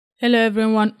Hello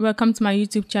everyone, welcome to my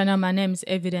YouTube channel. My name is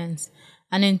Evidence,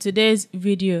 and in today's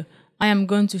video I am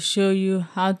going to show you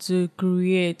how to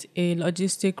create a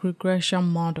logistic regression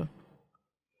model.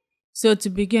 So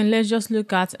to begin, let's just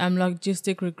look at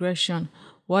logistic regression.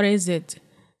 What is it?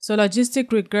 So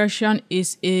logistic regression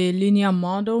is a linear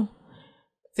model.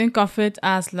 Think of it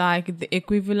as like the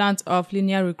equivalent of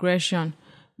linear regression,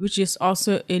 which is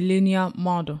also a linear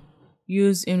model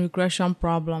used in regression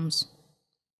problems.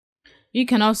 You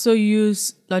can also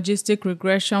use logistic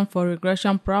regression for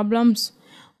regression problems,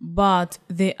 but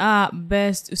they are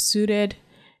best suited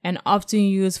and often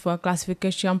used for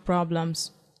classification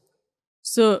problems.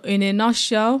 So in a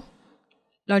nutshell,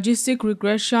 logistic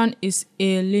regression is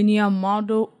a linear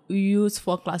model used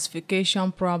for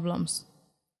classification problems.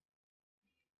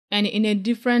 And in a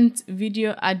different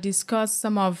video, I discussed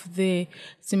some of the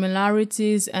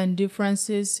similarities and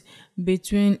differences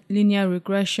between linear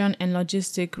regression and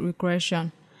logistic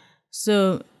regression.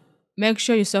 So make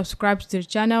sure you subscribe to the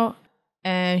channel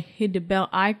and hit the bell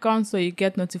icon so you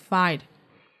get notified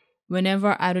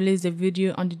whenever I release a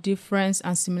video on the difference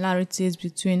and similarities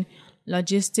between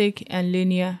logistic and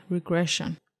linear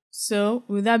regression. So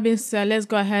with that being said, let's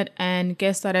go ahead and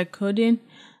get started coding.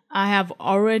 I have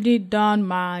already done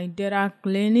my data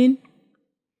cleaning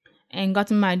and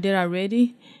gotten my data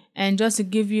ready. And just to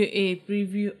give you a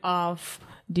preview of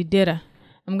the data,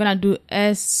 I'm gonna do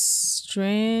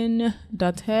strain.head.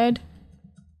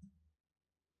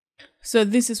 So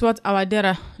this is what our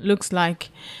data looks like,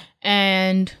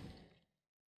 and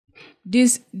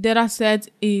this data set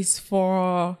is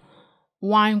for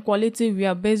wine quality. We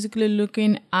are basically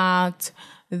looking at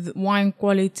the wine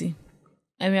quality,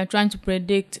 and we are trying to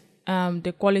predict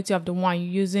the quality of the wine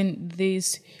using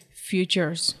these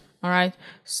features. All right,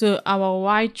 so our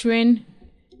Y train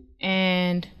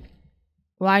and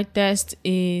Y test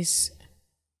is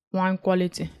wine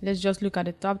quality. Let's just look at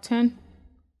the top 10,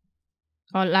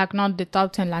 or like not the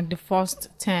top 10, like the first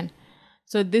 10.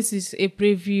 So this is a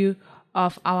preview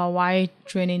of our Y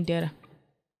training data.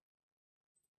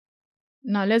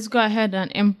 Now let's go ahead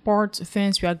and import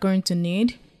things we are going to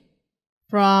need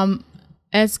from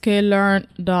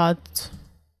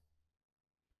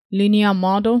Sklearn.linear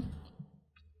model.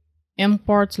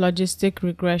 Import logistic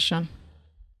regression.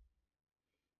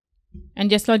 And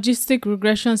just logistic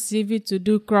regression CV to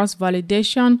do cross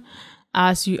validation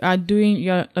as you are doing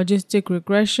your logistic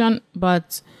regression,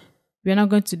 but we're not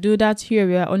going to do that here.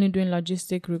 We are only doing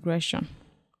logistic regression.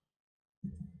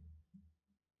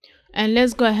 And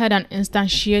let's go ahead and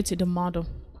instantiate the model.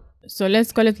 So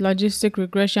let's call it logistic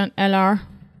regression LR.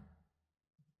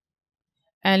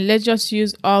 And let's just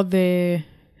use all the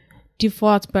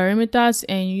default parameters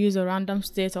and use a random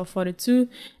state of 42,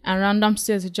 and random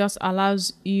state just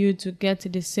allows you to get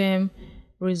the same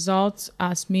results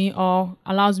as me, or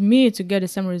allows me to get the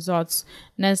same results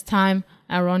next time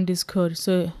I run this code.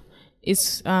 So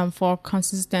it's for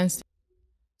consistency.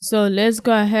 So let's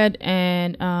go ahead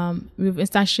and we've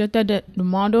instantiated the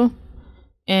model,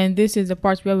 and this is the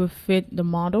part where we fit the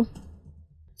model.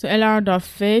 So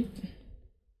lr.fit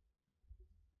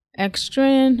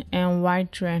xtrain and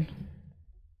ytrain.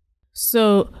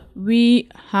 So we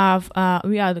are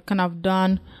kind of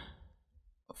done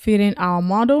fitting our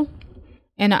model,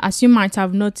 and as you might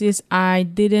have noticed, I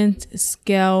didn't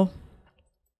scale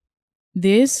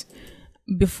this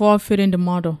before fitting the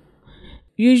model.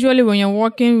 Usually when you're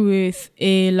working with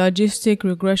a logistic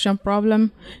regression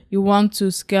problem, you want to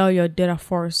scale your data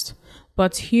first,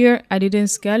 but here I didn't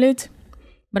scale it.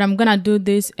 But I'm gonna do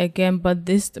this again, but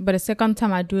the second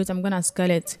time I do it, I'm gonna scale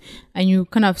it, and you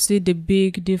kind of see the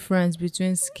big difference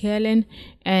between scaling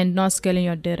and not scaling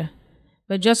your data.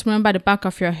 But just remember the back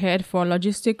of your head, for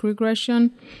logistic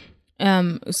regression,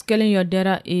 scaling your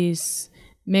data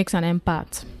makes an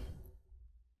impact.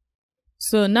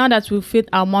 So now that we fit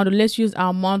our model, let's use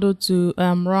our model to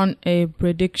run a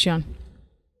prediction.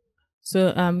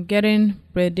 So I'm getting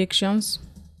predictions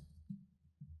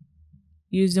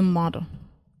using model.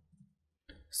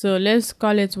 So let's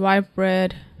call it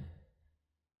ypred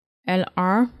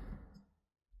lr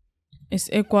is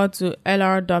equal to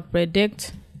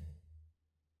lr.predict,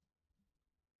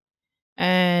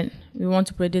 and we want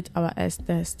to predict our S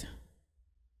test.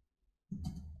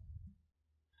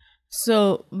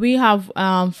 So we have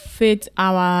fit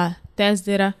our test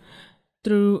data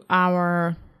through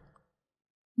our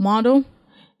model,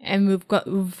 and we've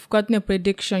gotten a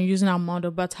prediction using our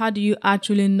model. But how do you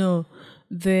actually know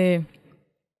the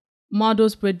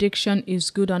model's prediction is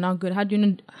good or not good? How do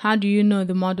you know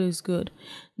the model is good?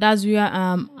 That's where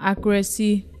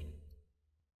accuracy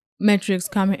metrics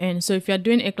coming in. So if you're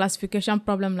doing a classification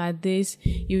problem like this,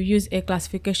 you use a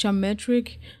classification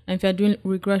metric, and if you're doing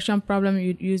regression problem,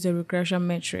 you use a regression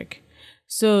metric.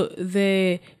 So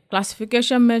the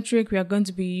classification metric we are going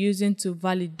to be using to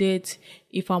validate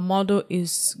if our model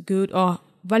is good, or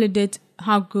validate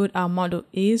how good our model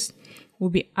is, will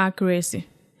be accuracy.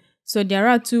 So there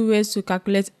are two ways to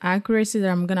calculate accuracy that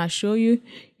I'm gonna show you.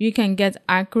 You can get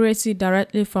accuracy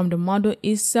directly from the model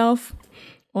itself,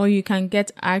 or you can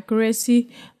get accuracy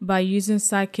by using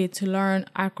Sklearn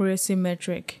accuracy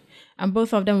metric. And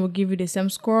both of them will give you the same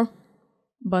score,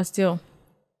 but still,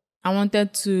 I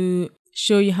wanted to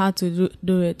show you how to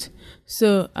do it.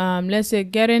 So let's say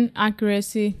getting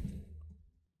accuracy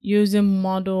using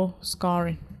model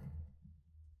scoring.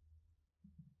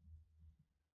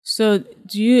 So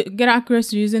do you get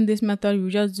accuracy using this method? You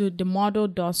just do the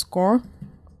model.score.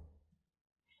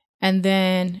 And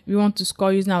then we want to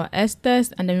score using our S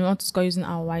test, and then we want to score using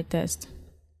our Y test.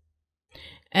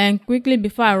 And quickly,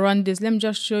 before I run this, let me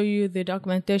just show you the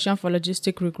documentation for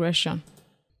logistic regression.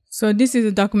 So this is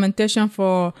the documentation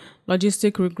for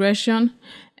logistic regression,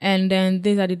 and then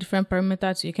these are the different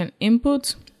parameters you can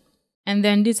input. And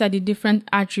then these are the different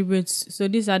attributes. So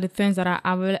these are the things that are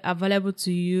available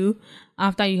to you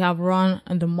after you have run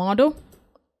the model.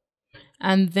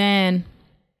 And then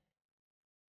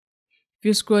if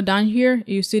you scroll down here,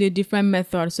 you see the different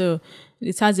methods. So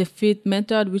it has a fit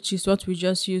method, which is what we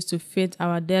just use to fit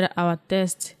our data, our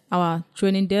test, our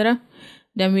training data.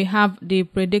 Then we have the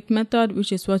predict method,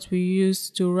 which is what we use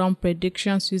to run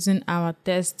predictions using our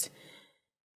test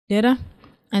data.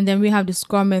 And then we have the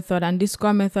score method, and this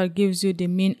score method gives you the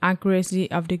mean accuracy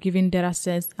of the given data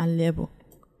sets and label.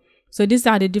 So these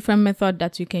are the different methods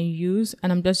that you can use,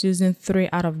 and I'm just using 3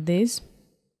 out of these.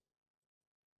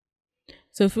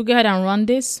 So if we go ahead and run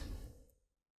this,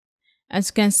 as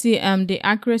you can see, the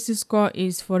accuracy score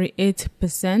is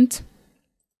 48%.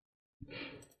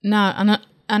 Now,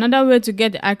 another way to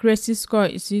get the accuracy score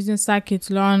is using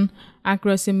Sklearn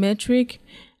accuracy metric,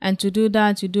 and to do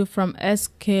that, you do from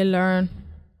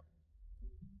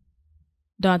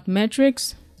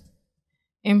sklearn.metrics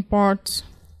import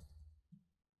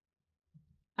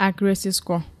accuracy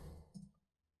score.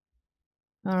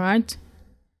 All right.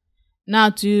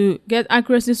 Now to get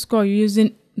accuracy score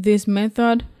using this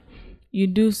method, you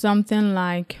do something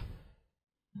like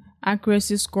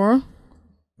accuracy score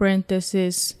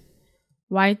parenthesis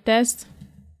Y test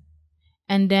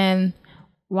and then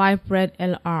Y pred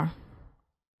LR.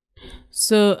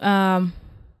 So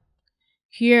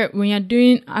here, when you're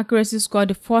doing accuracy score,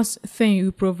 the first thing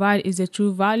you provide is a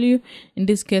true value, in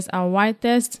this case our Y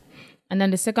test, and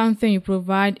then the second thing you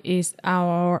provide is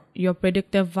your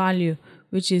predicted value,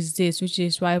 which is this, which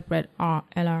is Y pred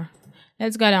LR.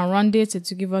 Let's go ahead and run this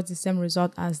to give us the same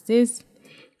result as this.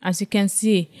 As you can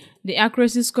see, the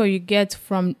accuracy score you get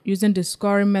from using the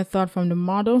scoring method from the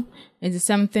model is the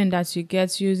same thing that you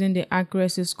get using the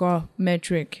accuracy score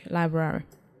metric library.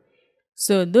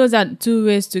 So those are 2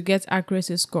 ways to get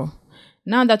accuracy score.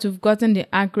 Now that we've gotten the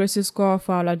accuracy score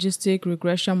for our logistic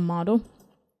regression model,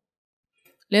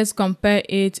 let's compare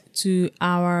it to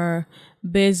our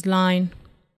baseline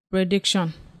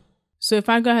prediction. So if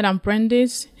I go ahead and print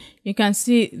this, you can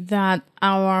see that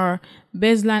our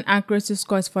baseline accuracy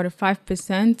score is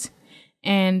 45%,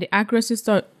 and the accuracy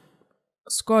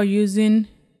score using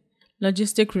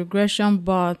logistic regression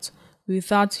but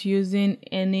without using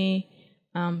any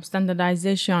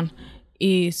standardization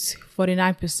is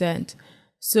 49%.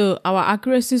 So our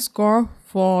accuracy score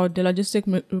for the logistic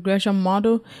regression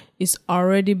model is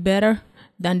already better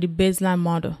than the baseline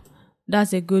model.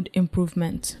 That's a good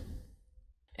improvement.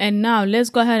 And now let's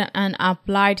go ahead and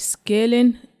apply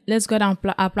scaling. Let's go ahead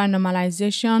and apply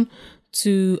normalization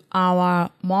to our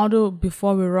model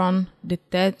before we run the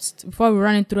test, before we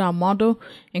run it through our model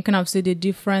and kind of see the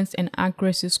difference in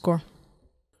accuracy score.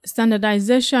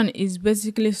 Standardization is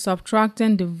basically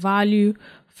subtracting the value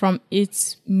from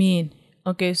its mean.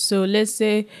 Okay, so let's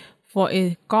say for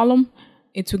a column,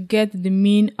 it will get the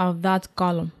mean of that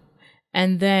column,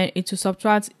 and then it will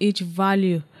subtract each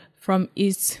value from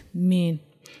its mean,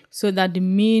 so that the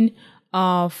mean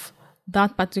of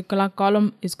that particular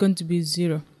column is going to be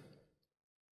 0.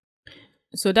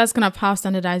 So that's kind of how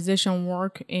standardization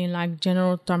works in like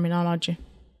general terminology.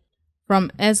 From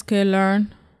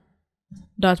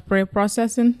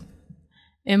sklearn.preprocessing,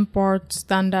 import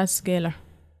standard scalar.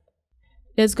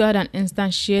 Let's go ahead and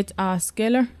instantiate our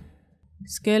scalar.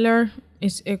 Scalar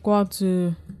is equal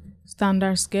to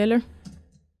standard scalar.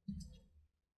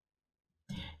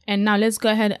 And now let's go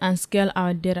ahead and scale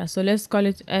our data. So let's call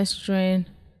it strain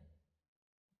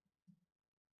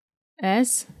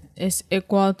S is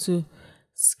equal to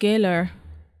scalar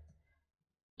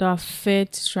dot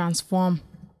fit transform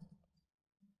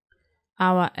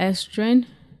our string,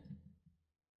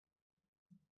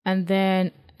 and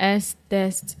then s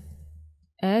test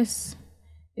s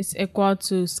is equal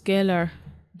to scalar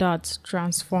dot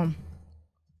transform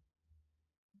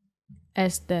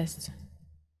s test.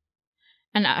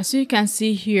 And as you can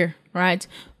see here, right,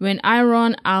 when I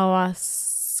run our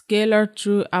scalar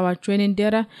through our training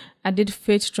data, I did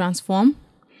fit transform.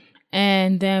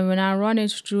 And then when I run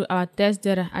it through our test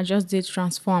data, I just did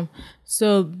transform.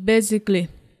 So basically,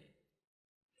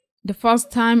 the first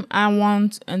time I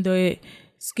want the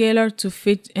scalar to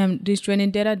fit this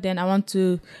training data, then I want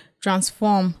to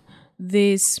transform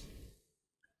this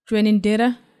training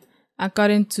data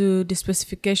according to the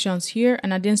specifications here,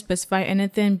 and I didn't specify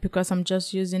anything because I'm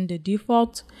just using the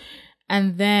default.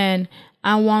 And then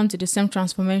I want the same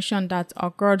transformation that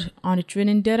occurred on the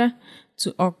training data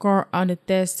to occur on the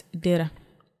test data.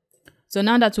 So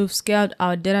now that we've scaled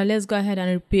our data, let's go ahead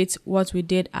and repeat what we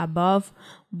did above,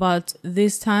 but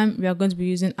this time we are going to be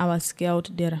using our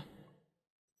scaled data.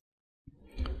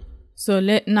 So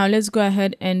now let's go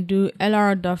ahead and do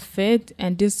lr.fit,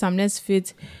 and this time let's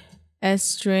fit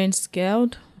S train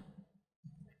scaled,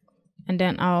 and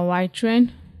then our Y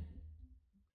train.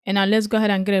 And now let's go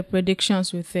ahead and get a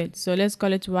predictions with it. So let's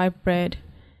call it Y pred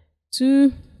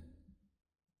 2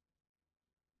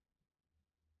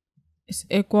 is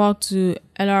equal to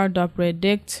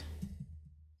lr.predict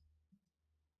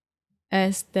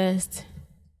S test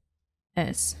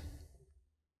S.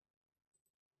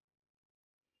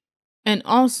 And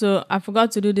also, I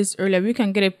forgot to do this earlier, we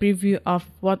can get a preview of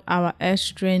what our S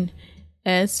train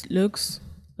S looks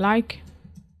like.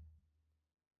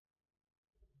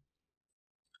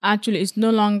 Actually, it's no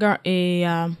longer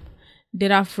a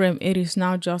data frame, it is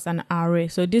now just an array.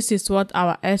 So this is what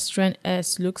our S train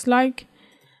S looks like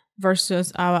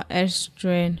versus our S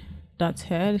train dot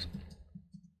head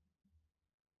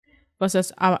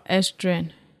versus our S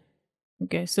train.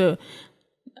 Okay, so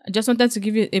I just wanted to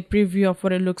give you a preview of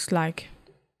what it looks like.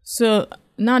 So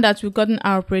now that we've gotten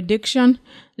our prediction,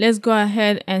 let's go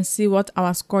ahead and see what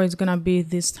our score is gonna be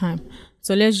this time.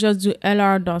 So let's just do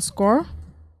lr.score,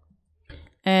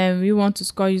 and we want to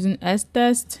score using S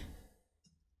test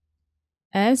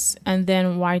S and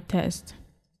then Y test.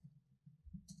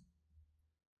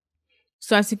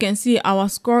 So as you can see, our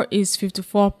score is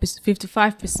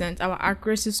 55%. Our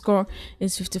accuracy score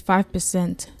is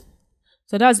 55%.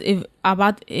 So that's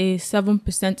about a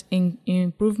 7%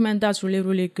 improvement. That's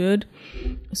really good.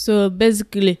 So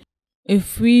basically,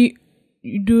 if we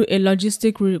do a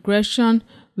logistic regression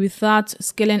without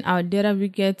scaling our data, we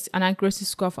get an accuracy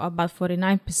score of about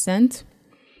 49%.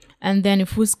 And then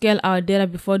if we scale our data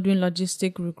before doing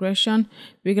logistic regression,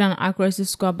 we get an accuracy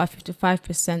score about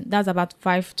 55%. That's about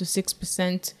 5 to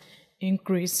 6%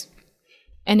 increase.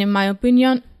 And in my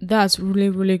opinion, that's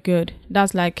really good.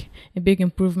 That's like a big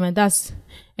improvement. That's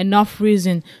enough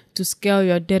reason to scale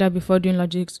your data before doing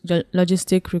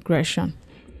logistic regression.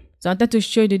 So I wanted to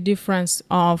show you the difference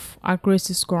of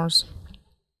accuracy scores.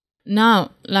 Now,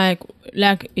 like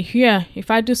here, if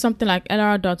I do something like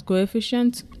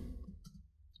lr.coefficient,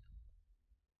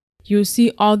 you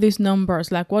see all these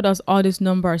numbers. Like, what does all these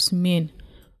numbers mean,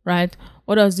 right?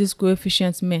 What does this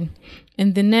coefficient mean?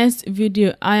 In the next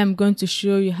video, I am going to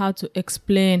show you how to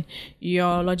explain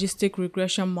your logistic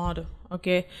regression model.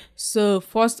 Okay, so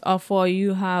first of all,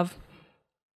 you have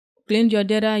cleaned your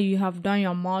data, you have done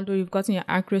your model, you've gotten your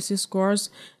accuracy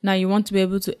scores. Now you want to be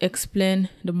able to explain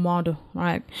the model,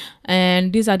 right?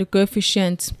 And these are the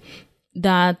coefficients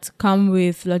that come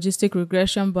with logistic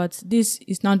regression, but this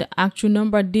is not the actual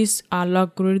number. These are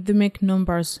logarithmic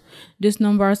numbers. These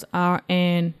numbers are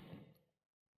in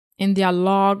their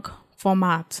log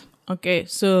format. Okay,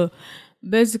 so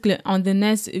basically on the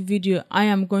next video, I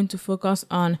am going to focus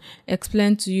on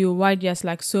explain to you why there's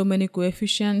like so many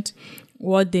coefficients,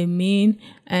 what they mean,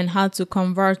 and how to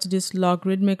convert this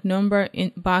logarithmic number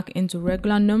back into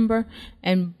regular number,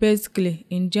 and basically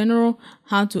in general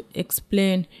how to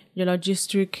explain your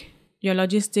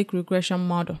logistic regression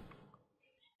model.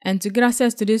 And to get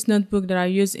access to this notebook that I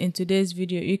use in today's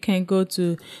video, you can go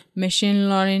to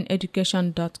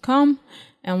machinelearningeducation.com,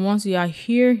 and once you are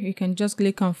here, you can just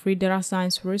click on free data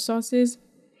science resources.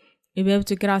 You'll be able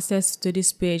to get access to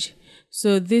this page.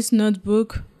 So this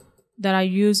notebook that I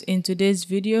use in today's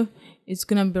video is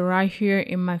gonna be right here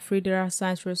in my free data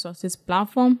science resources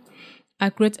platform. I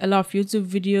create a lot of YouTube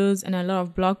videos and a lot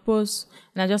of blog posts,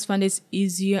 and I just find it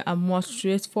easier and more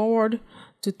straightforward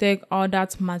to take all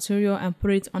that material and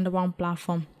put it on the one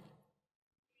platform.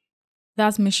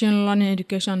 That's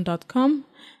machinelearningeducation.com,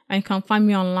 And you can find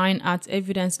me online at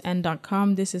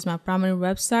evidencen.com. This is my primary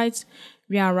website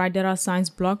where I write data science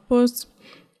blog posts.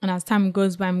 And as time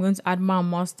goes by, I'm going to add more and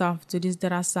more stuff to this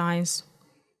data science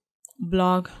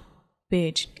blog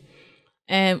page.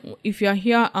 And if you're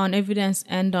here on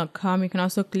evidencen.com, you can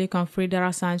also click on free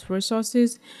data science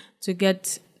resources to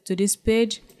get to this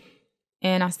page.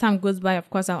 And as time goes by, of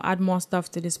course, I'll add more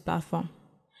stuff to this platform.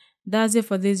 That's it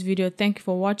for this video. Thank you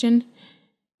for watching.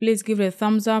 Please give it a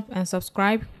thumbs up and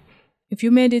subscribe. If you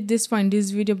made it this far in this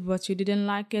video but you didn't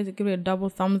like it, give it a double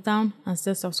thumbs down and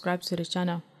still subscribe to the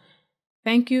channel.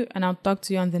 Thank you, and I'll talk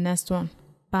to you on the next one.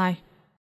 Bye.